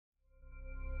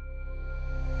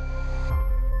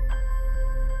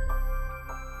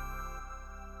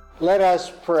Let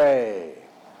us pray.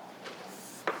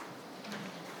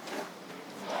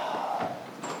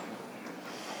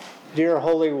 Dear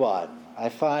Holy One, I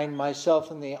find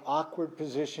myself in the awkward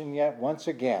position yet once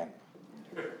again,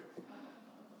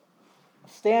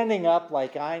 standing up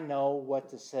like I know what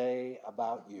to say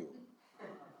about you,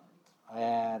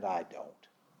 and I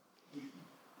don't.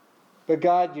 But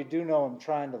God, you do know I'm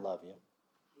trying to love you,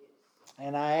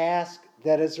 and I ask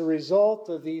that as a result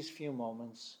of these few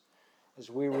moments, as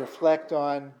we reflect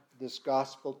on this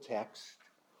gospel text,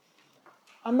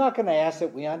 I'm not going to ask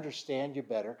that we understand you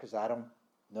better, because I don't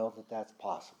know that that's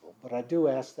possible, but I do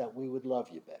ask that we would love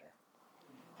you better.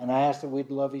 And I ask that we'd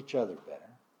love each other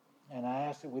better. And I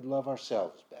ask that we'd love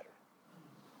ourselves better.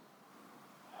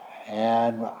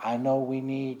 And I know we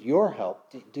need your help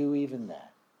to do even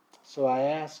that. So I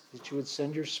ask that you would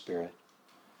send your Spirit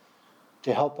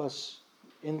to help us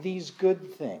in these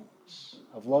good things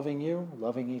of loving you,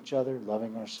 loving each other,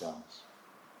 loving ourselves.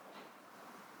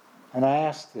 And I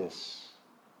ask this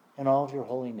in all of your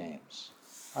holy names.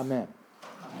 Amen.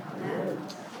 Amen.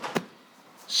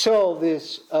 So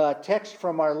this text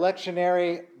from our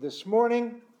lectionary this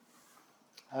morning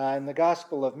in the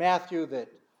Gospel of Matthew that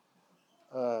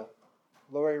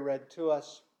Lori read to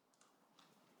us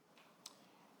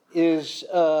is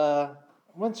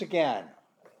once again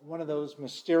one of those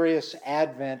mysterious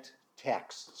Advent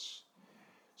texts.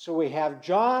 So we have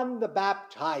John the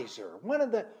Baptizer,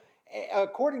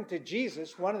 according to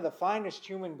Jesus, one of the finest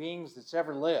human beings that's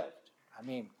ever lived. I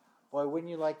mean, boy,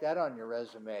 wouldn't you like that on your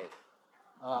resume?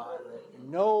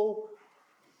 No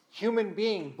human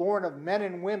being born of men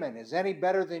and women is any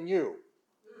better than you.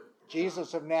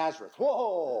 Jesus of Nazareth.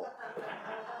 Whoa!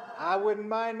 I wouldn't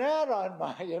mind that on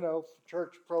my,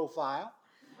 church profile.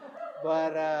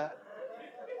 But,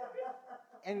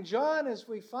 and John, as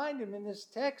we find him in this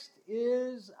text,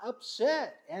 is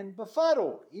upset and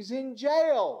befuddled. He's in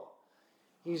jail.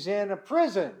 He's in a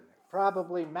prison.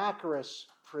 Probably Machaerus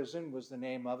prison was the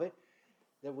name of it,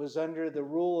 that was under the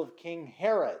rule of King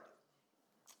Herod.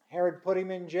 Herod put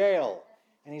him in jail,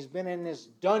 and he's been in this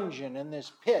dungeon, in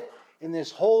this pit, in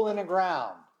this hole in the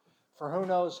ground for who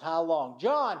knows how long.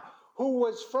 John, who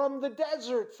was from the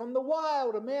desert, from the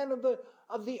wild, a man of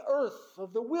the earth,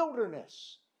 of the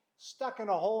wilderness, stuck in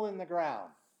a hole in the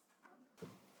ground.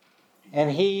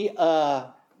 And he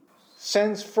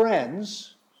sends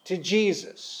friends to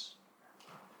Jesus,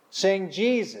 saying,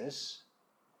 Jesus,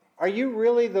 are you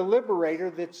really the liberator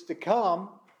that's to come,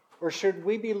 or should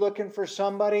we be looking for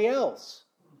somebody else?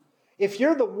 If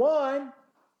you're the one,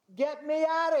 get me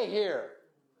out of here.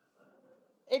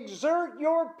 Exert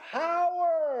your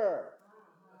power.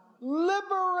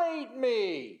 Liberate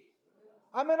me.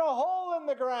 I'm in a hole in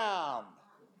the ground.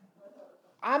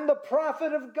 I'm the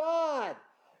prophet of God.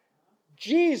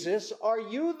 Jesus, are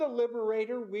you the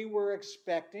liberator we were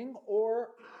expecting, or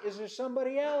is there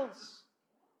somebody else?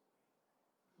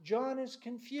 John is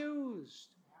confused.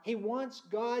 He wants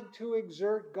God to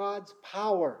exert God's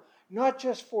power, not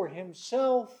just for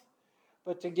himself,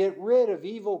 but to get rid of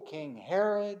evil King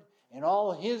Herod and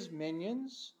all his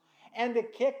minions, and to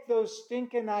kick those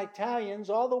stinking Italians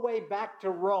all the way back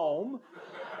to Rome,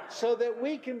 so that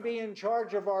we can be in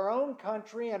charge of our own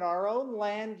country and our own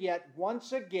land yet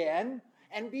once again,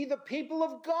 and be the people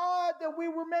of God that we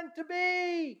were meant to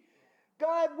be.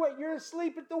 God, what, you're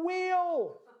asleep at the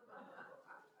wheel?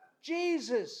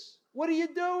 Jesus, what are you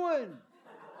doing?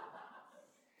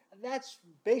 That's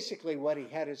basically what he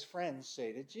had his friends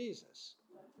say to Jesus.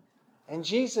 And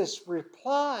Jesus'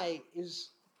 reply is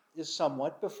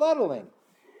somewhat befuddling.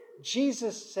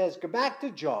 Jesus says, go back to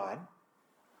John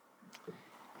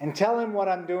and tell him what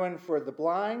I'm doing for the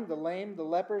blind, the lame, the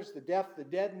lepers, the deaf, the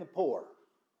dead, and the poor.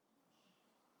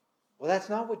 Well, that's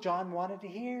not what John wanted to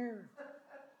hear.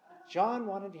 John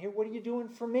wanted to hear, what are you doing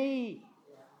for me?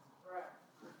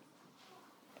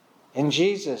 And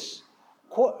Jesus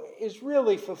is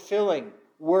really fulfilling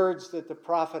words that the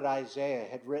prophet Isaiah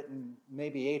had written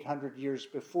maybe 800 years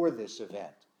before this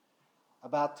event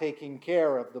about taking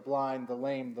care of the blind, the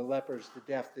lame, the lepers, the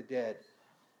deaf, the dead,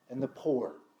 and the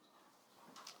poor.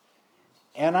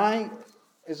 And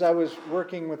as I was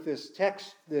working with this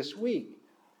text this week,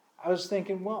 I was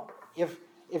thinking, well,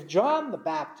 if John the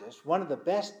Baptist, one of the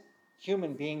best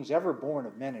human beings ever born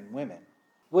of men and women,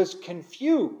 was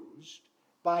confused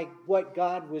by what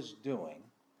God was doing,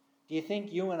 do you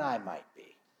think you and I might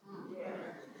be? Yeah.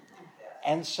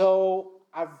 And so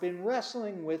I've been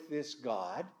wrestling with this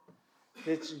God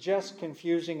that's just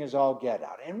confusing as all get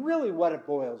out. And really what it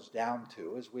boils down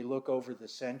to, as we look over the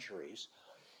centuries,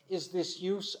 is this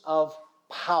use of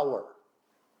power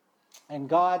and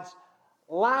God's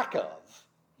lack of,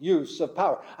 use of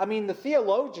power. I mean, the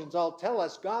theologians all tell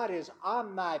us God is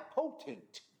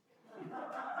omnipotent,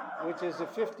 which is a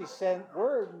 50-cent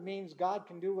word, means God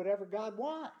can do whatever God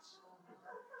wants.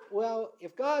 Well,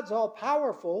 if God's all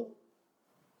powerful,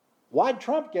 why'd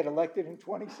Trump get elected in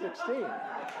 2016?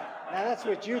 Now, that's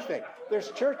what you think.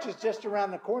 There's churches just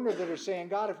around the corner that are saying,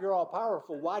 God, if you're all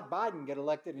powerful, why'd Biden get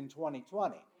elected in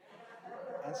 2020?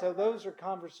 And so those are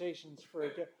conversations for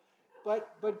a day.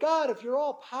 But God, if you're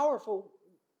all powerful,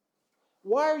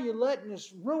 why are you letting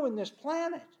us ruin this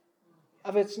planet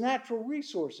of its natural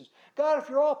resources? God, if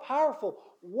you're all powerful,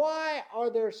 why are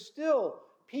there still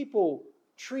people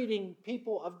treating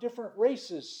people of different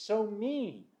races so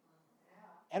mean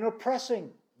and oppressing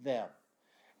them?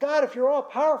 God, if you're all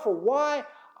powerful, why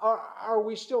are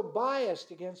we still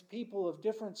biased against people of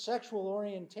different sexual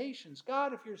orientations?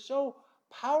 God, if you're so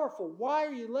powerful, why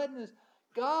are you letting us?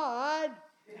 God,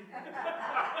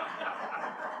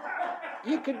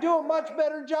 you could do a much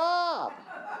better job.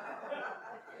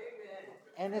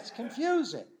 And it's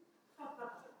confusing.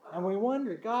 And we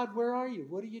wonder, God, where are you?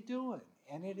 What are you doing?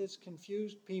 And it has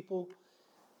confused people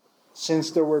since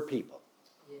there were people.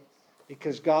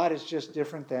 Because God is just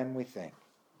different than we think.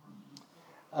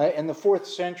 In the 4th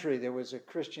century, there was a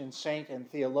Christian saint and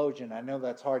theologian. I know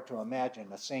that's hard to imagine,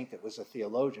 a saint that was a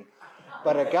theologian.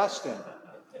 But Augustine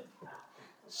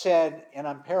said, and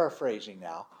I'm paraphrasing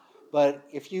now, but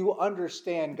if you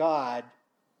understand God,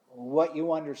 what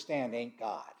you understand ain't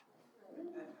God.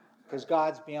 Because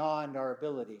God's beyond our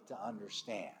ability to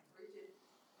understand.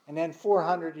 And then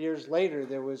 400 years later,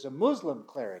 there was a Muslim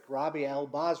cleric, Rabi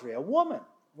al-Basri, a woman,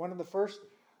 one of the first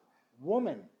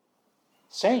woman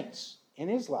saints in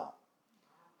Islam,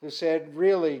 who said,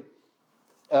 really,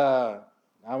 I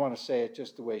want to say it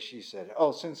just the way she said it.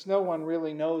 Oh, since no one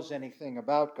really knows anything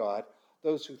about God,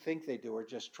 those who think they do are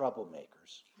just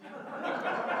troublemakers.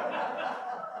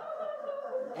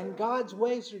 And God's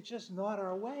ways are just not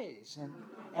our ways.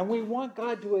 And we want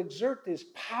God to exert this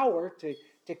power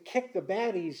to kick the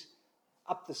baddies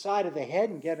up the side of the head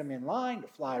and get them in line to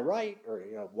fly right, or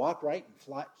walk right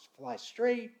and fly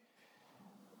straight,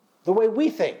 the way we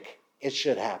think it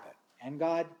should happen. And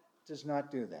God does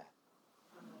not do that.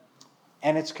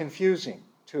 And it's confusing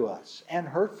to us and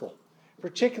hurtful,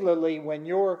 particularly when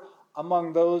you're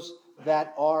among those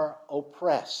that are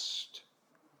oppressed.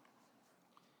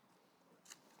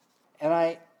 And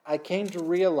I came to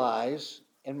realize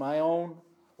in my own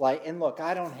life, and look,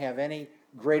 I don't have any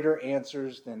greater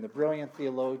answers than the brilliant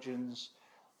theologians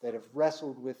that have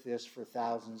wrestled with this for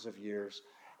thousands of years.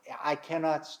 I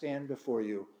cannot stand before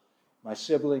you, my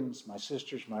siblings, my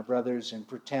sisters, my brothers, and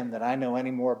pretend that I know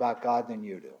any more about God than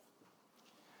you do.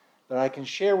 But I can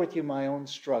share with you my own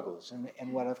struggles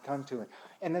and what I've come to.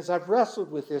 And as I've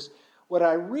wrestled with this, what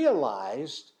I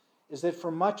realized is that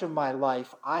for much of my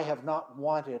life, I have not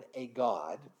wanted a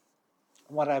God.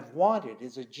 What I've wanted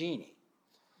is a genie.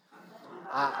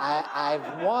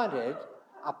 I've wanted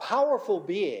a powerful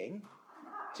being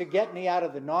to get me out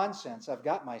of the nonsense I've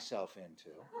got myself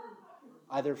into,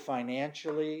 either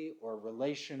financially or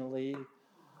relationally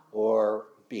or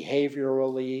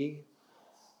behaviorally.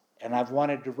 And I've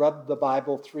wanted to rub the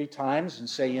Bible 3 times and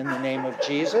say, in the name of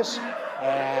Jesus,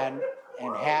 and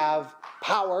have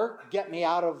power get me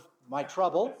out of my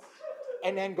trouble,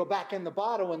 and then go back in the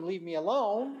bottle and leave me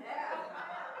alone,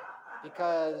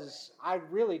 because I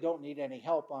really don't need any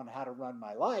help on how to run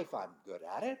my life. I'm good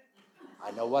at it. I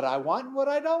know what I want and what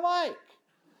I don't like.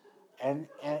 And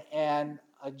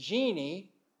a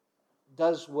genie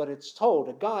does what it's told.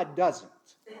 A God doesn't.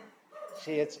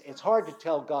 See, it's hard to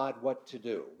tell God what to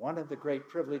do. One of the great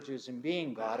privileges in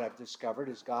being God, I've discovered,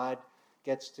 is God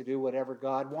gets to do whatever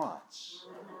God wants,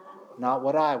 not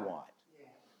what I want.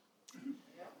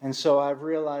 And so I've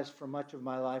realized for much of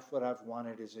my life what I've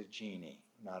wanted is a genie,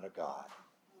 not a God.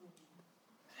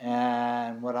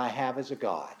 And what I have is a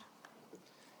God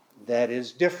that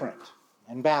is different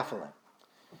and baffling.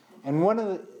 And one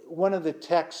of the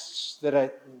texts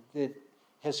that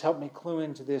has helped me clue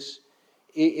into this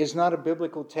is not a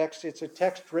biblical text. It's a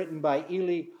text written by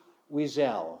Elie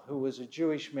Wiesel, who was a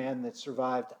Jewish man that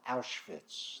survived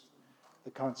Auschwitz,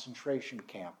 the concentration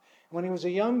camp. When he was a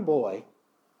young boy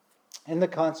in the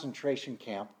concentration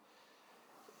camp,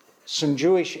 some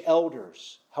Jewish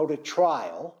elders held a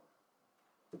trial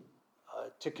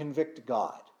to convict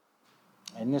God.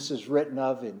 And this is written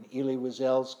of in Elie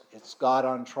Wiesel's It's God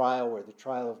on Trial, or The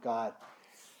Trial of God.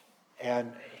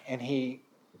 And he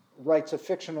writes a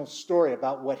fictional story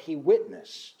about what he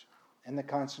witnessed in the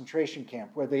concentration camp,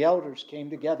 where the elders came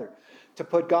together to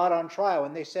put God on trial.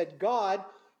 And they said, God,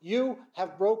 you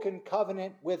have broken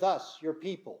covenant with us, your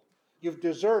people. You've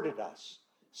deserted us.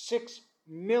 6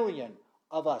 million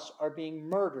of us are being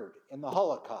murdered in the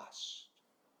Holocaust.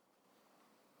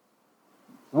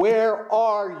 Where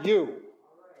are you?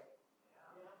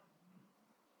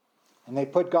 And they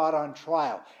put God on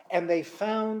trial. And they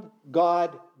found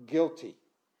God guilty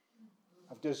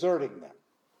of deserting them,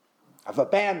 of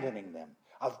abandoning them,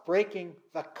 of breaking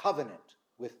the covenant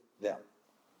with them.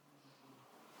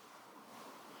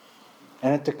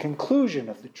 And at the conclusion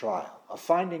of the trial, of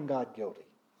finding God guilty,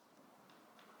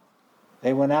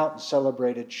 they went out and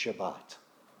celebrated Shabbat.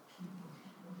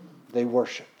 They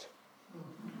worshipped.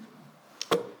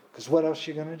 Because what else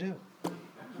are you going to do?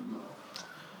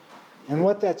 And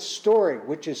what that story,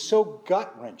 which is so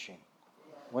gut-wrenching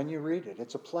when you read it,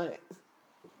 it's a play.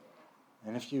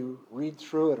 And if you read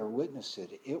through it or witness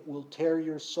it, it will tear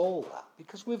your soul out.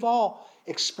 Because we've all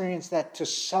experienced that to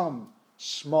some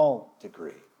small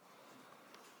degree.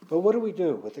 But what do we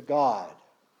do with a God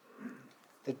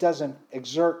that doesn't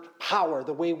exert power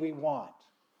the way we want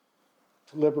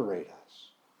to liberate us?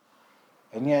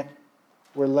 And yet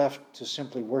we're left to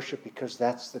simply worship because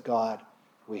that's the God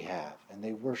we have. And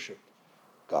they worship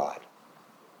God.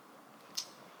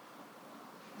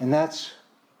 And that's,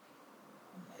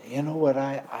 what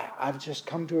I've just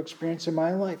come to experience in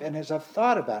my life. And as I've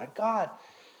thought about it, God,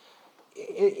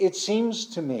 it seems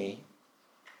to me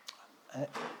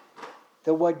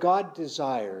that what God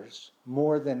desires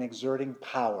more than exerting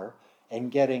power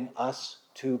and getting us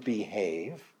to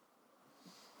behave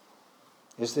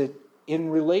is that in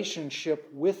relationship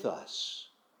with us,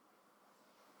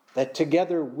 that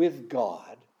together with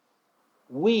God,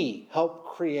 we help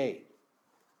create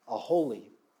a holy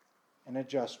and a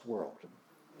just world.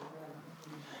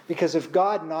 Because if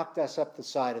God knocked us up the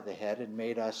side of the head and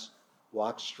made us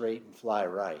walk straight and fly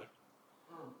right,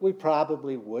 we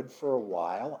probably would for a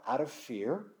while out of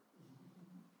fear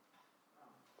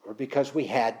or because we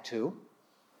had to,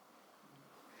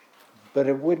 but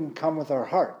it wouldn't come with our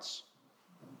hearts.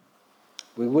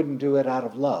 We wouldn't do it out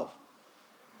of love.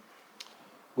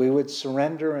 We would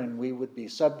surrender and we would be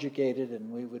subjugated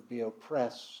and we would be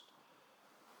oppressed,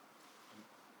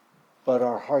 but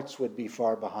our hearts would be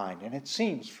far behind. And it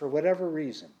seems, for whatever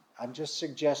reason, I'm just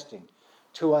suggesting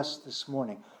to us this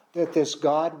morning, that this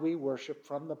God we worship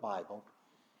from the Bible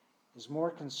is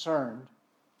more concerned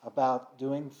about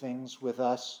doing things with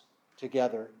us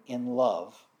together in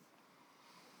love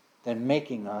than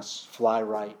making us fly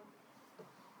right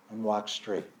and walk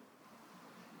straight.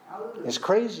 As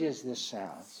crazy as this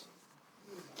sounds,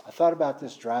 I thought about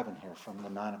this driving here from the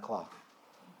 9 o'clock.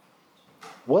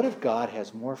 What if God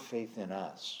has more faith in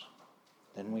us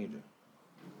than we do?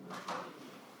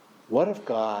 What if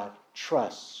God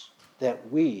trusts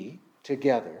that we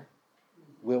together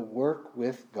will work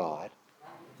with God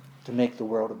to make the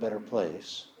world a better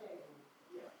place,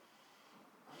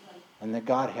 and that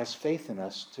God has faith in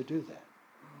us to do that?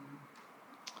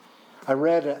 I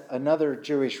read another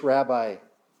Jewish rabbi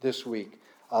this week,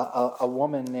 a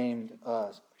woman named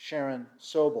Sharon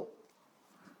Sobel,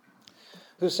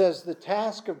 who says the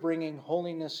task of bringing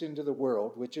holiness into the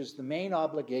world, which is the main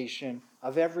obligation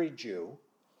of every Jew,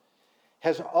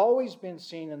 has always been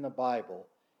seen in the Bible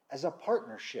as a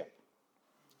partnership,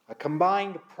 a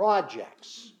combined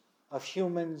projects of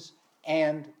humans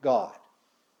and God.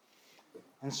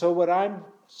 And so what I'm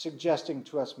suggesting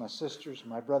to us, my sisters,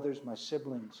 my brothers, my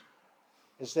siblings,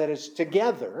 is that it's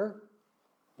together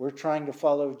we're trying to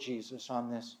follow Jesus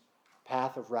on this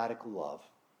path of radical love.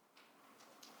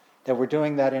 That we're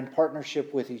doing that in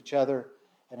partnership with each other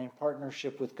and in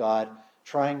partnership with God,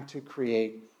 trying to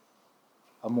create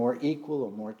a more equal,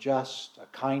 a more just, a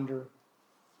kinder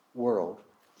world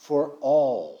for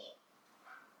all.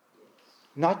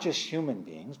 Not just human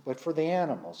beings, but for the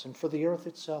animals and for the earth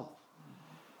itself.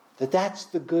 That's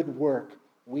the good work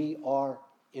we are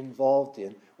involved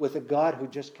in with a God who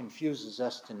just confuses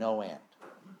us to no end.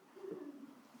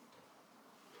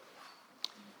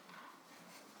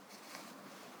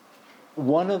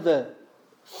 One of the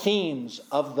themes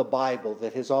of the Bible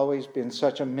that has always been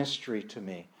such a mystery to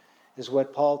me is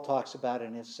what Paul talks about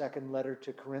in his second letter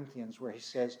to Corinthians, where he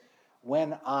says,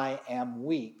 when I am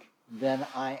weak, then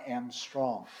I am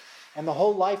strong. And the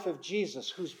whole life of Jesus,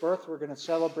 whose birth we're going to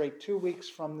celebrate 2 weeks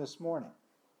from this morning,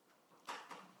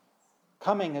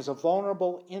 coming as a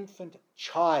vulnerable infant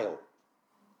child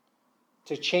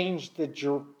to change the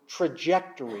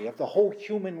trajectory of the whole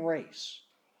human race,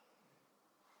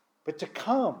 but to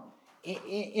come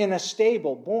in a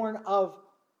stable born of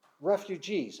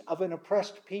refugees, of an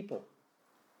oppressed people,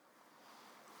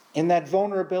 in that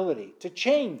vulnerability, to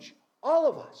change all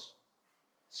of us.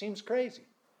 Seems crazy.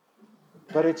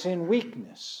 But it's in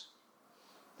weakness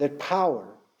that power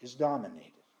is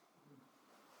dominated.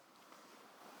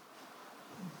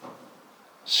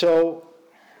 So,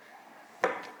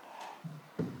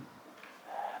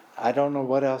 I don't know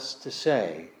what else to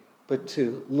say, but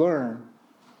to learn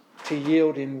to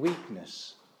yield in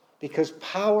weakness, because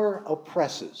power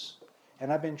oppresses.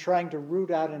 And I've been trying to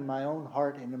root out in my own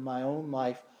heart and in my own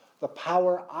life the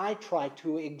power I try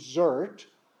to exert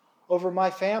over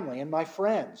my family and my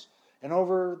friends and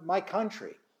over my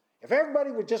country. If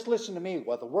everybody would just listen to me,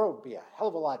 well, the world would be a hell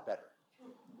of a lot better.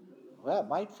 Well, it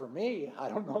might for me. I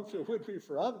don't know if it would be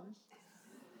for others.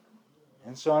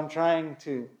 And so I'm trying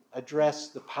to address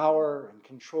the power and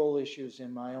control issues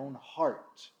in my own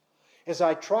heart as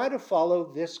I try to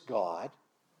follow this God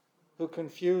who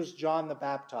confused John the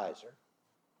Baptizer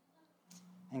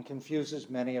and confuses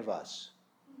many of us.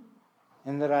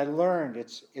 And that I learned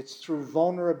it's through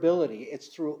vulnerability, it's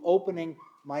through opening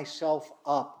myself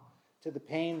up to the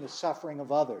pain, the suffering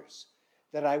of others,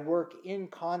 that I work in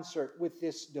concert with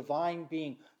this divine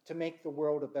being to make the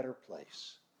world a better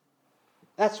place.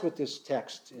 That's what this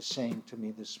text is saying to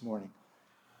me this morning.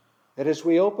 That as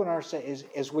we open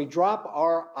as we drop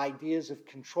our ideas of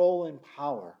control and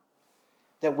power,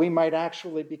 that we might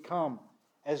actually become,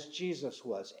 as Jesus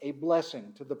was, a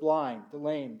blessing to the blind, the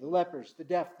lame, the lepers, the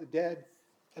deaf, the dead,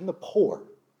 and the poor.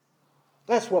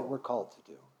 That's what we're called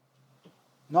to do.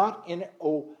 Not in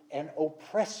an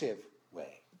oppressive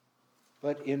way,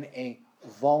 but in a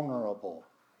vulnerable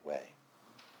way.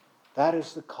 That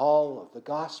is the call of the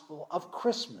gospel of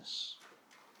Christmas,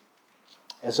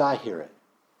 as I hear it,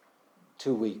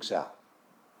 2 weeks out.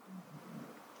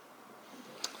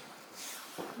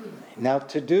 Now,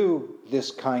 to do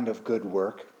this kind of good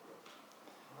work,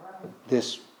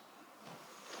 this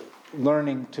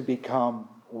learning to become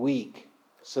weak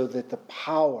so that the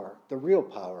power, the real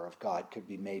power of God could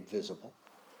be made visible,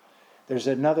 there's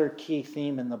another key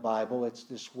theme in the Bible. It's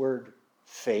this word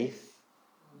faith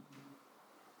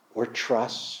or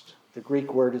trust. The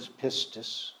Greek word is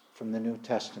pistis from the New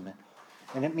Testament,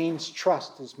 and it means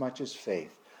trust as much as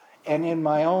faith. And in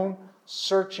my own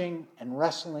searching and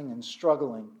wrestling and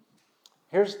struggling,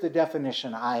 here's the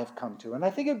definition I have come to. And I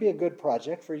think it'd be a good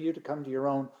project for you to come to your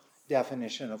own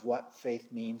definition of what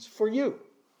faith means for you.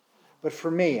 But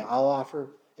for me, I'll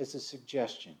offer as a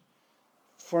suggestion.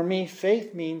 For me,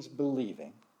 faith means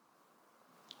believing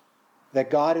that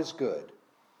God is good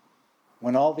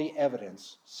when all the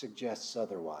evidence suggests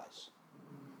otherwise.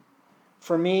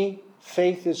 For me,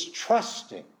 faith is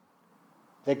trusting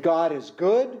that God is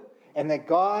good and that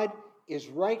God is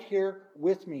right here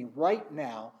with me right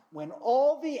now when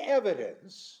all the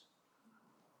evidence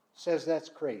says that's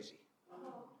crazy.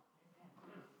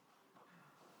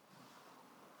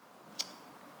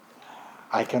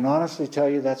 I can honestly tell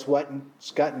you that's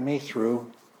what's gotten me through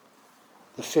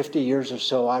the 50 years or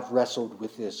so I've wrestled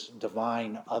with this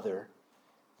divine other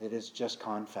that is just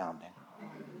confounding.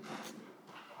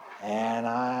 And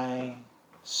I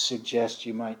suggest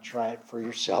you might try it for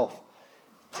yourself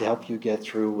to help you get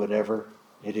through whatever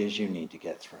it is you need to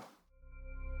get through.